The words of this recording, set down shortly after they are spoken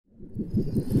Hey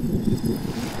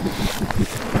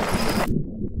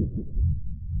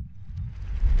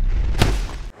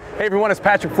everyone, it's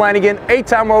Patrick Flanigan,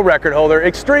 8-time world record holder,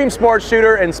 extreme sports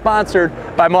shooter, and sponsored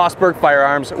by Mossberg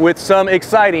Firearms with some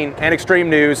exciting and extreme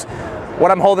news.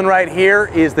 What I'm holding right here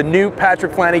is the new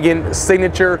Patrick Flanigan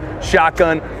signature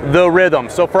shotgun, the Rhythm.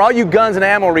 So for all you guns and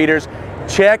ammo readers,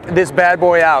 check this bad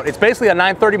boy out. It's basically a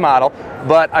 930 model,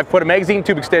 but I've put a magazine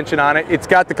tube extension on it. It's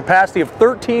got the capacity of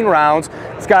 13 rounds.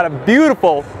 It's got a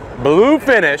beautiful blue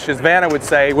finish, as Vanna would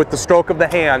say, with the stroke of the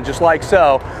hand, just like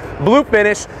so. Blue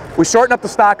finish. We shorten up the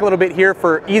stock a little bit here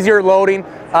for easier loading,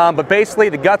 but basically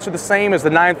the guts are the same as the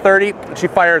 930. She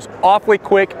fires awfully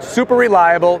quick, super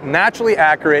reliable, naturally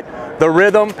accurate. The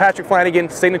Rhythm, Patrick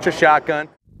Flanigan signature shotgun.